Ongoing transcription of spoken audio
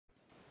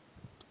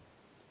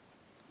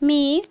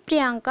Me,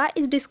 Priyanka,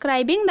 is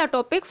describing the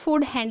topic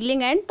food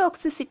handling and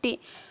toxicity.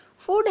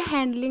 Food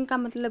handling का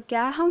मतलब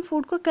क्या है, हम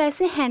फूड को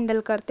कैसे हैंडल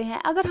करते हैं।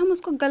 अगर हम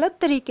उसको गलत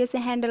तरीके से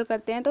हैंडल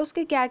करते हैं तो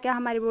उसके क्या क्या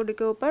हमारी बॉडी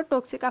के ऊपर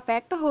टॉक्सिक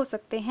इफेक्ट हो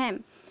सकते हैं।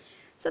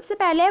 सबसे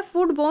पहले है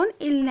फूड बोर्न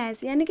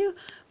इलनेस, यानी कि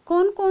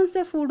कौन कौन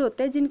से फूड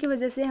होते हैं जिनकी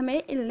वजह से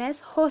हमें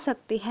इलनेस हो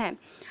सकती है।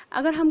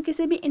 अगर हम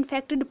किसी भी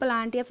इन्फेक्टेड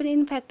प्लांट या फिर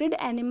इन्फेक्टेड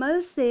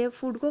एनिमल से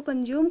फूड को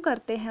कंज्यूम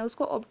करते हैं,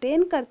 उसको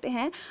ऑब्टेन करते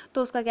हैं,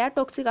 तो उसका क्या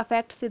टॉक्सिक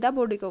इफेक्ट सीधा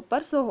बॉडी के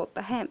ऊपर शो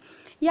होता है।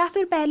 या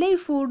फिर पहले ही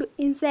फूड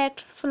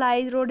इंसेक्ट्स,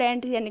 फ्लाइज,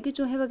 रोडेंट यानी कि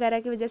चूहे वगैरह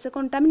की वजह से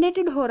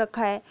कंटामिनेटेड हो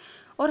रखा है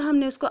और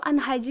हमने उसको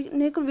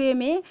अनहाइजीनिक वे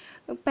में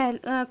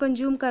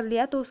कंज्यूम कर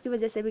लिया, तो उसकी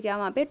वजह से भी क्या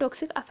वहाँ पे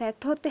टॉक्सिक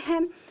इफेक्ट होते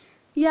हैं।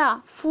 या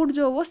फूड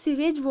जो वो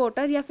सीवेज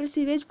वाटर या फिर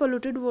सीवेज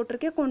पोल्यूटेड वाटर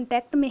के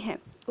कांटेक्ट में है,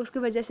 उसकी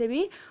वजह से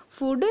भी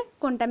फूड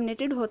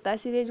कंटामिनेटेड होता है।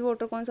 सीवेज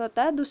वाटर कौन सा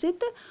होता है,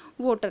 दूषित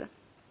वाटर।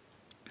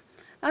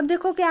 अब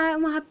देखो क्या है,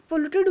 वहाँ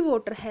पोल्यूटेड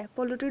वाटर है,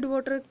 पोल्यूटेड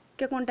वाटर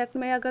के कांटेक्ट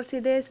में अगर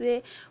सीधे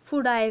से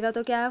फूड आएगा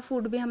तो क्या है,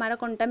 फूड भी हमारा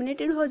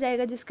कंटामिनेटेड हो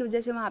जाएगा, जिसकी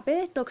वजह से वहाँ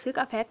पे टॉक्सिक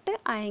इफेक्ट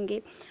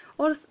आएंगे।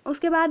 और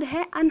उसके बाद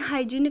है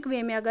अनहाइजीनिक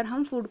वे में अगर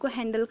हम फूड को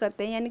हैंडल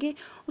करते हैं, यानी कि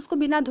उसको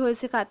बिना धोए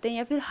से खाते हैं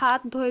या फिर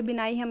हाथ धोए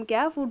बिना ही हम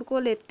क्या फूड को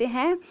लेते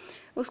हैं,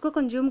 उसको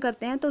कंज्यूम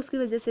करते हैं, तो उसकी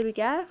वजह से भी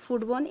क्या है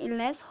फूड बोर्न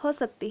इलनेस हो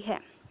सकती है।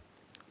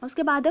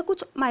 उसके बाद है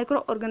कुछ माइक्रो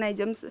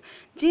ऑर्गेनिजम्स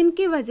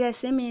जिनकी वजह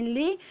से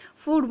मेनली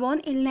फूड बोर्न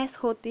इलनेस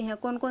होती हैं।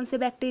 कौन कौन से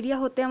बैक्टीरिया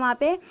होते हैं वहाँ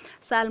पे,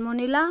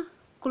 salmonella,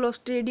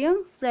 clostridium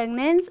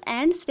fragrance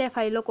and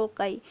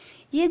staphylococci.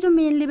 ये जो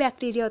मेनली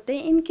बैक्टीरिया होते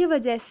हैं, इनकी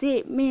वजह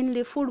से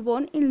मेनली फूड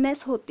बोर्न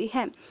इलनेस होती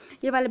है।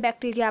 ये वाले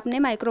बैक्टीरिया आपने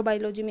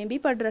माइक्रोबायोलॉजी में भी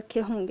पढ़ रखे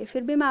होंगे,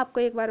 फिर भी मैं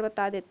आपको एक बार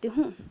बता देती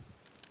हूँ।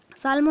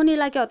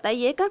 साल्मोनेला क्या होता है,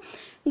 ये एक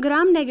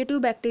ग्राम नेगेटिव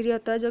बैक्टीरिया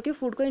होता है जो कि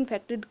फूड को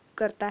इन्फेक्टेड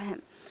करता है।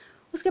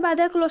 उसके बाद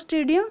है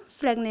clostridium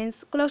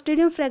fragrance.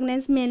 Clostridium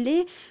fragrance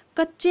mainly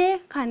कच्चे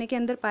खाने के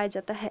अंदर पाया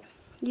जाता है,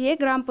 ये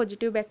ग्राम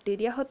पॉजिटिव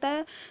बैक्टीरिया होता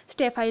है।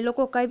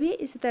 स्टेफाइलोकोकाई भी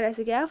इसी तरह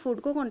से क्या है फूड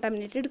को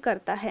कंटामिनेटेड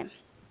करता है।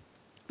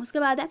 उसके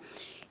बाद है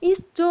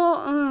इस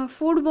जो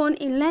फूड बोर्न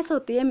इलनेस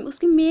होती है,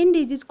 उसकी मेन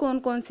डिजीज कौन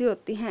कौन सी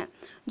होती हैं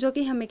जो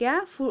कि हमें क्या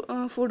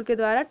फूड के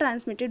द्वारा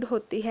ट्रांसमिटेड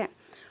होती है।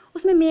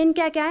 उसमें मेन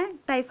क्या क्या है,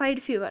 टाइफाइड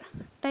फीवर।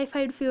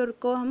 टाइफाइड फीवर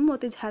को हम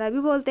मोतीझारा भी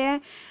बोलते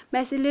हैं।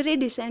 Bacillary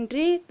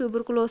dysentery,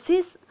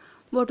 tuberculosis,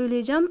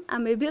 botulism,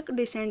 amoebic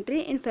dysentery,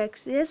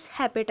 infectious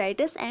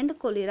hepatitis and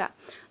cholera.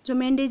 जो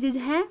मेन डिजीज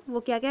हैं वो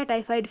क्या क्या,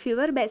 typhoid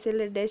fever,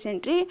 bacillary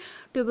dysentery,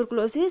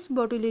 tuberculosis,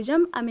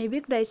 botulism,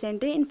 amoebic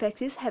dysentery,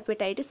 infectious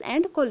hepatitis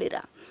and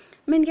cholera.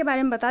 मैं इनके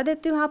बारे में बता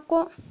देती हूँ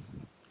आपको।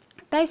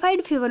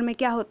 टाइफाइड फीवर में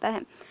क्या होता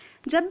है,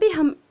 जब भी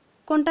हम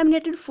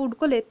कॉन्टामिनेटेड फूड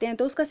को लेते हैं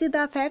तो उसका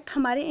सीधा इफेक्ट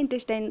हमारे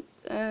इंटेस्टाइन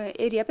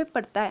एरिया पे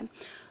पड़ता है,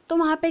 तो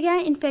वहाँ पे क्या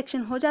है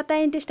इन्फेक्शन हो जाता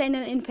है,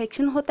 इंटेस्टाइनल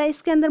इन्फेक्शन होता है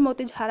इसके अंदर,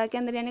 मोतीझारा के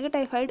अंदर यानी कि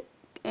टाइफाइड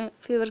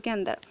फीवर के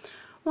अंदर।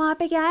 वहाँ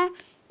पे क्या है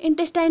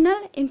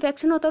इंटेस्टाइनल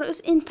इन्फेक्शन होता है और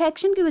उस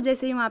इन्फेक्शन की वजह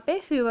से ही वहाँ पे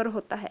फीवर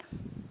होता है,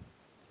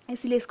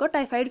 इसलिए इसको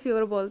टाइफाइड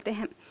फीवर बोलते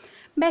हैं।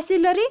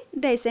 बैसिलरी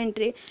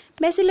डाइसेंट्री,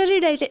 बैसिलरी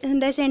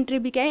डाइसेंट्री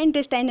भी क्या है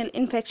इंटेस्टाइनल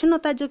इन्फेक्शन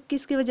होता है, जो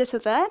किसकी वजह से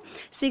होता है,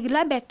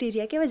 सिगला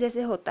बैक्टीरिया की वजह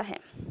से होता है।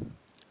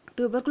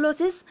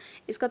 ट्यूबरकुलोसिस,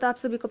 इसका तो आप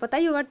सभी को पता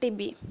ही होगा,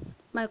 टीबी,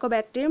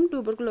 माइकोबैक्टीरियम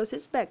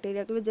ट्यूबरकुलोसिस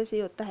बैक्टीरिया की वजह से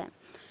ही होता है।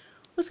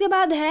 उसके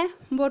बाद है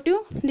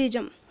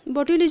बोट्यूलिज्म।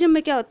 बोट्यूलिज्म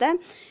में क्या होता है,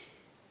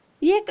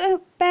 ये एक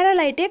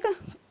पैरालाइटिक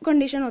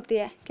कंडीशन होती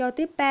है। क्या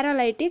होती है,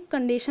 पैरालाइटिक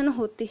कंडीशन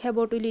होती है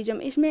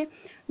बोट्यूलिज्म। इसमें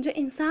जो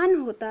इंसान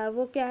होता है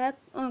वो क्या है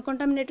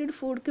कंटामिनेटेड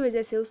फूड की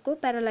वजह से उसको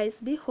पैरालाइज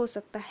भी हो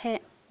सकता है।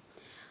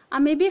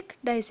 अमीबिक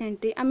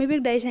डाइसेंट्री,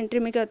 अमीबिक डाइसेंट्री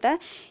में क्या होता है,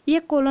 ये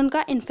कोलन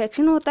का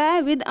इन्फेक्शन होता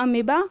है विद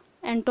अमीबा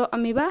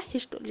एंटोअमीबा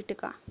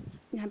हिस्टोलिटिका।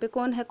 यहाँ पे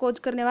कौन है कोज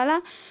करने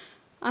वाला,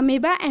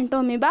 अमीबा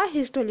एंटोअमीबा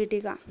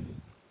हिस्टोलिटिका।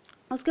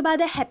 उसके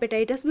बाद है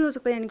हेपेटाइटिस भी हो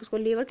सकता है, यानी कि उसको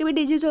लीवर के भी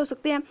डिजीज हो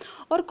सकते हैं।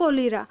 और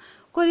कोलेरा,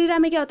 कोलेरा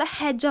में क्या होता है,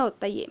 हैजा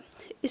होता है ये,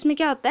 इसमें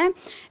क्या होता है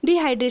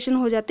डिहाइड्रेशन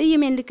हो जाती है। ये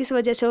मेनली किस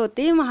वजह से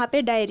होती है, वहाँ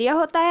पे डायरिया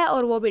होता है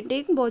और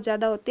वोमिटिंग बहुत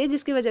ज़्यादा होती है,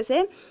 जिसकी वजह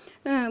से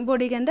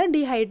बॉडी के अंदर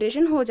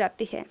डिहाइड्रेशन हो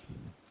जाती है।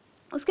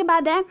 उसके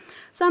बाद है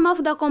सम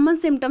of the common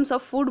symptoms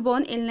of food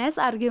born illness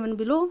are given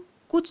below.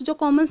 कुछ जो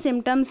कॉमन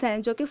सिम्टम्स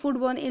हैं जो कि फूड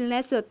बोर्न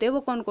इलनेस से होते हैं वो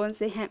कौन कौन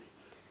से हैं।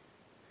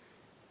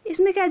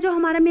 इसमें क्या जो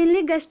हमारा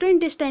मेनली गैस्ट्रो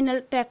इंटेस्टाइनल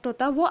ट्रैक्ट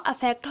होता है वो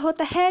अफेक्ट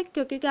होता है,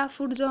 क्योंकि क्या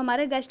फूड जो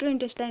हमारे गैस्ट्रो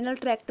इंटेस्टाइनल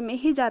ट्रैक्ट में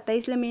ही जाता है,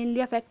 इसलिए मेनली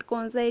अफेक्ट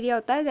कौन सा एरिया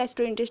होता है,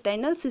 गैस्ट्रो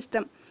इंटेस्टाइनल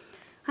सिस्टम।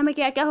 हमें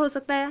क्या क्या हो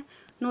सकता है,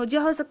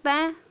 नोजिया हो सकता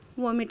है,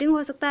 वॉमिटिंग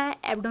हो सकता है,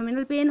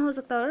 एब्डोमिनल पेन हो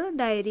सकता है और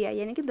डायरिया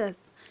यानी कि दर्द।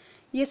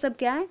 ये सब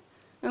क्या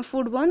है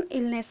फूड बोर्न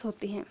इलनेस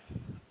होती हैं।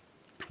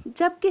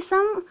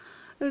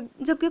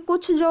 जबकि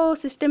कुछ जो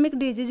सिस्टमिक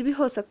डिजीज भी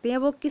हो सकती हैं,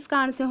 वो किस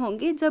कारण से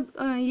होंगी, जब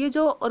ये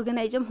जो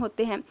ऑर्गेनिज्म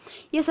होते हैं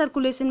ये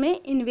सर्कुलेशन में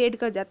इन्वेड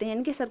कर जाते हैं,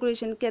 यानी कि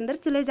सर्कुलेशन के अंदर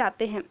चले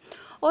जाते हैं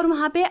और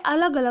वहाँ पे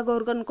अलग अलग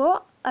ऑर्गन को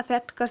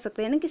अफेक्ट कर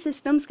सकते हैं, यानी कि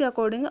सिस्टम्स के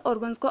अकॉर्डिंग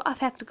ऑर्गन्स को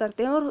अफेक्ट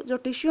करते हैं और जो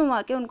टिश्यू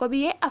वहाँ के उनको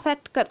भी ये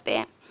अफेक्ट करते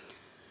हैं।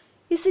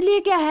 इसलिए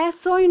क्या है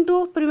सो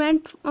into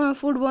prevent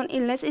food born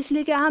illness,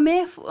 इसलिए क्या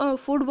हमें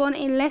फूड बोर्न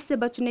इलनेस से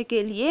बचने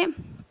के लिए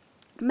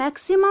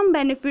मैक्सिमम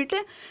बेनिफिट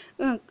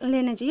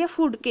लेने चाहिए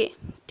फूड के।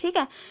 ठीक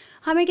है,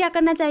 हमें क्या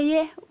करना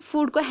चाहिए,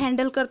 फूड को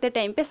हैंडल करते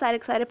टाइम पे सारे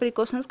के सारे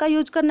प्रिकॉशंस का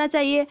यूज करना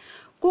चाहिए।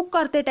 कुक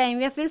करते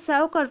टाइम या फिर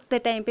सर्व करते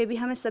टाइम पे भी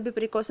हमें सभी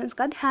प्रिकॉशंस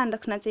का ध्यान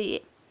रखना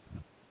चाहिए।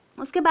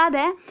 उसके बाद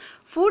है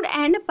फूड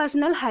एंड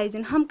पर्सनल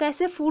हाइजीन। हम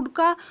कैसे फूड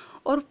का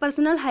और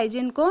पर्सनल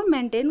हाइजीन को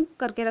मेंटेन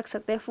करके रख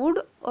सकते हैं।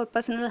 फूड और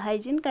पर्सनल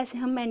हाइजीन कैसे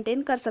हम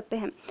मेंटेन कर सकते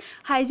हैं।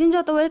 हाइजीन जो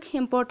होता है वो एक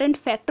इम्पोर्टेंट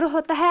फैक्टर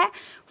होता है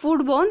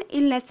फूड बोर्न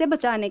इलनेस से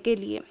बचाने के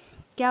लिए।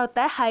 क्या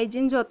होता है,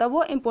 हाइजीन जो होता है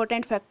वो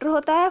इम्पोर्टेंट फैक्टर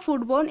होता है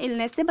फूड बोर्न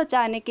इलनेस से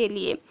बचाने के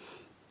लिए।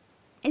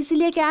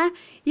 इसलिए क्या है,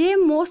 ये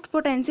मोस्ट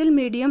पोटेंशियल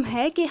मीडियम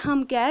है कि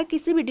हम क्या है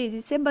किसी भी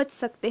डिजीज से बच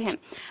सकते हैं।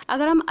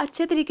 अगर हम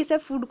अच्छे तरीके से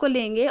फूड को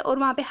लेंगे और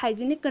वहाँ पे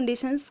हाइजीनिक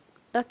कंडीशंस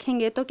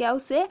रखेंगे तो क्या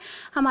उससे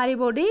हमारी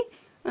बॉडी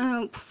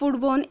फूड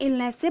बोर्न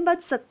इलनेस से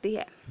बच सकती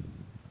है।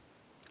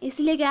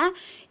 इसलिए क्या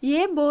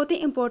ये बहुत ही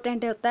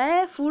इम्पोर्टेंट होता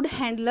है फूड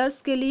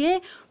हैंडलर्स के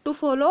लिए to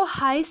follow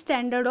high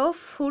standard of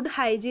food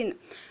hygiene.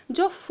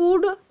 जो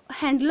फूड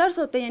हैंडलर्स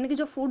होते हैं यानी कि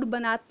जो फूड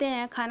बनाते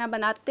हैं, खाना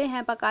बनाते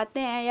हैं, पकाते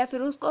हैं या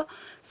फिर उसको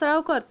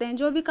सर्व करते हैं,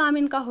 जो भी काम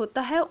इनका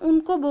होता है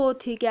उनको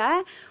बहुत ही क्या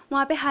है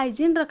वहाँ पे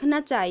हाइजीन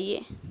रखना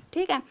चाहिए।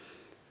 ठीक है,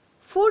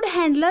 food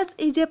handlers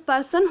is a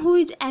person who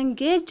is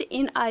engaged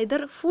in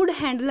either. Food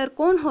handler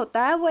कौन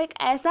होता है, वो एक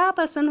ऐसा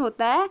पर्सन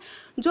होता है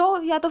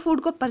जो या तो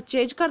फूड को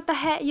परचेज करता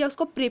है या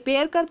उसको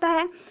प्रिपेयर करता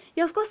है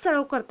या उसको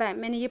सर्व करता है।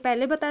 मैंने ये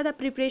पहले बताया था,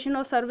 प्रिपरेशन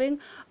और सर्विंग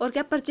और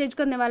क्या परचेज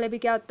करने वाले भी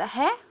क्या होता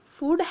है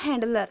फूड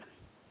हैंडलर।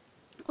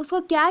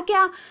 उसको क्या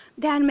क्या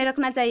ध्यान में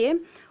रखना चाहिए,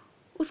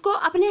 उसको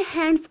अपने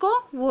हैंड्स को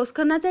वॉश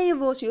करना चाहिए।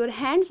 Wash your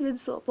hands with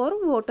soap और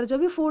वाटर। जो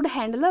भी फूड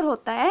हैंडलर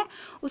होता है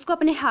उसको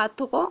अपने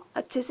हाथों को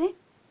अच्छे से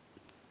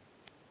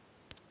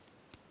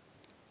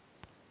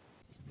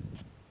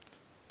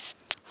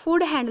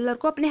फूड हैंडलर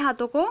को अपने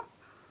हाथों को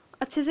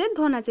अच्छे से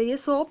धोना चाहिए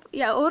सोप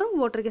या और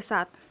वाटर के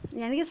साथ,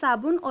 यानी कि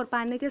साबुन और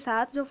पानी के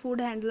साथ जो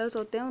फूड हैंडलर्स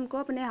होते हैं उनको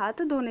अपने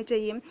हाथ धोने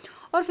चाहिए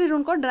और फिर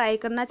उनको ड्राई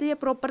करना चाहिए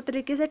प्रॉपर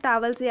तरीके से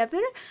टॉवल से या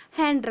फिर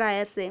हैंड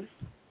ड्रायर से।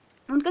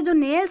 उनके जो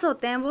नेल्स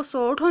होते हैं वो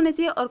शॉर्ट होने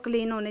चाहिए और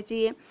क्लीन होने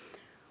चाहिए।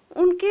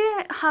 उनके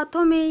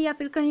हाथों में या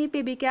फिर कहीं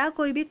पे भी क्या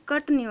कोई भी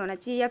कट नहीं होना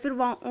चाहिए या फिर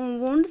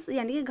वुंड्स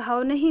यानी कि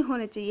घाव नहीं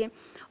होने चाहिए।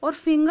 और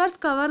fingers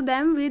cover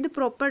them with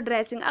proper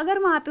dressing. अगर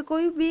वहाँ पे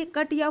कोई भी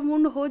कट या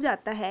वुंड हो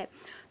जाता है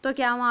तो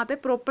क्या वहाँ पे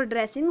प्रॉपर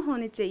ड्रेसिंग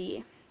होनी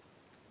चाहिए।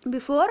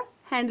 बिफोर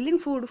हैंडलिंग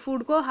फूड,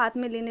 फूड को हाथ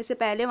में लेने से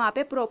पहले वहाँ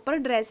पे प्रॉपर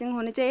ड्रेसिंग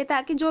होनी चाहिए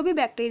ताकि जो भी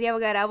बैक्टीरिया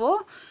वगैरह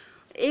वो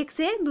एक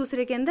से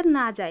दूसरे के अंदर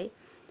ना जाए।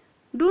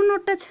 Do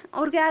not touch.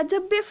 और क्या,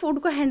 जब भी फूड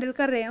को हैंडल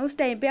कर रहे हैं उस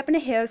टाइम पे अपने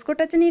हेयर्स को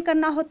टच नहीं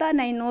करना होता,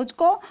 ना ही नोज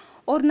को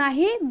और ना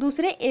ही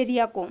दूसरे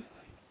एरिया को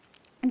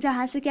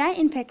जहाँ से क्या है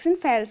इन्फेक्शन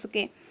फैल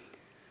सके।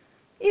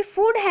 If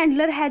food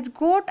handler has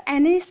goat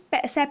any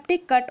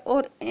septic cut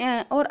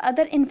और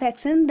other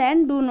infection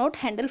then do not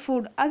handle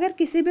food. अगर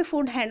किसी भी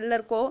फूड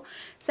हैंडलर को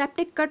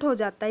सेप्टिक कट हो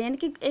जाता है यानी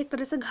कि एक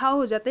तरह से घाव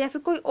हो जाता है या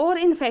फिर कोई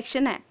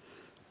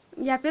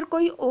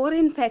और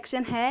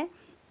इन्फेक्शन है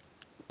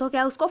तो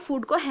क्या उसको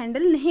फूड को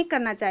हैंडल नहीं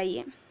करना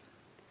चाहिए।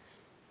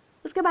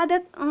 उसके बाद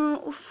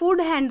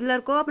फूड हैंडलर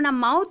को अपना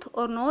माउथ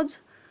और नोज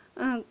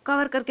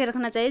कवर करके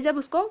रखना चाहिए जब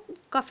उसको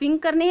कफिंग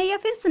करनी है या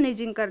फिर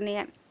स्नीजिंग करनी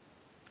है।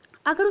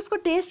 अगर उसको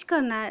टेस्ट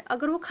करना है,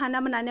 अगर वो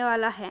खाना बनाने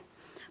वाला है,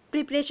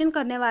 प्रिपरेशन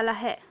करने वाला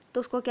है तो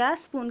उसको क्या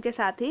स्पून के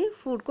साथ ही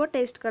फूड को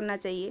टेस्ट करना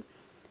चाहिए।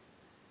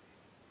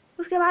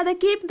 उसके बाद है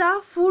keep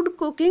the food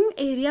cooking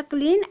area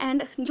clean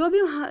and. जो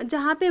भी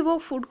जहाँ पे वो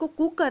फूड को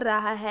कुक कर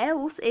रहा है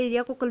उस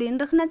एरिया को क्लीन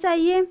रखना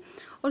चाहिए।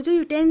 और जो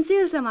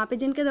यूटेंसिल्स है वहाँ पे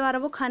जिनके द्वारा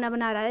वो खाना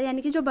बना रहा है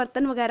यानी कि जो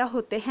बर्तन वगैरह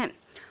होते हैं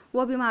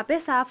वो भी वहाँ पे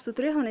साफ़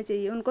सुथरे होने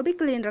चाहिए, उनको भी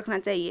क्लीन रखना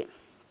चाहिए।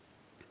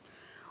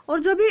 और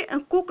जो भी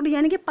कुकड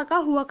यानी कि पका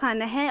हुआ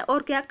खाना है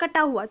और क्या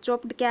कटा हुआ,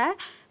 चॉप्ड क्या है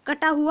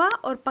कटा हुआ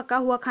और पका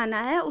हुआ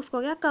खाना है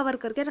उसको क्या कवर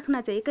करके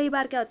रखना चाहिए। कई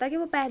बार क्या होता है कि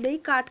वो पहले ही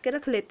काट के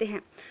रख लेते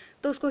हैं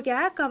तो उसको क्या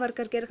है कवर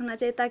करके रखना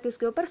चाहिए ताकि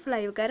उसके ऊपर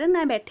फ्लाई वगैरह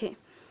ना बैठे।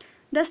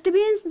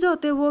 डस्टबिन जो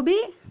होते हैं वो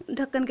भी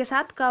ढक्कन के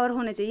साथ कवर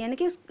होने चाहिए यानी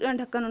कि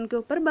ढक्कन उनके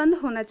ऊपर बंद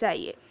होना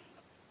चाहिए।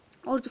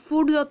 और जो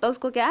फूड जो होता है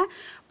उसको क्या है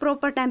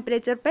प्रॉपर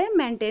टेम्परेचर पे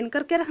मेंटेन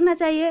करके रखना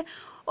चाहिए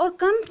और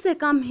कम से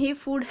कम ही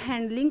फूड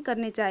हैंडलिंग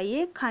करनी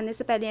चाहिए खाने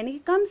से पहले, यानी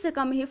कि कम से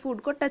कम ही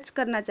फूड को टच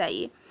करना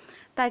चाहिए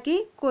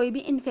ताकि कोई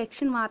भी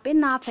इन्फेक्शन वहाँ पे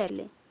ना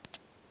फैले।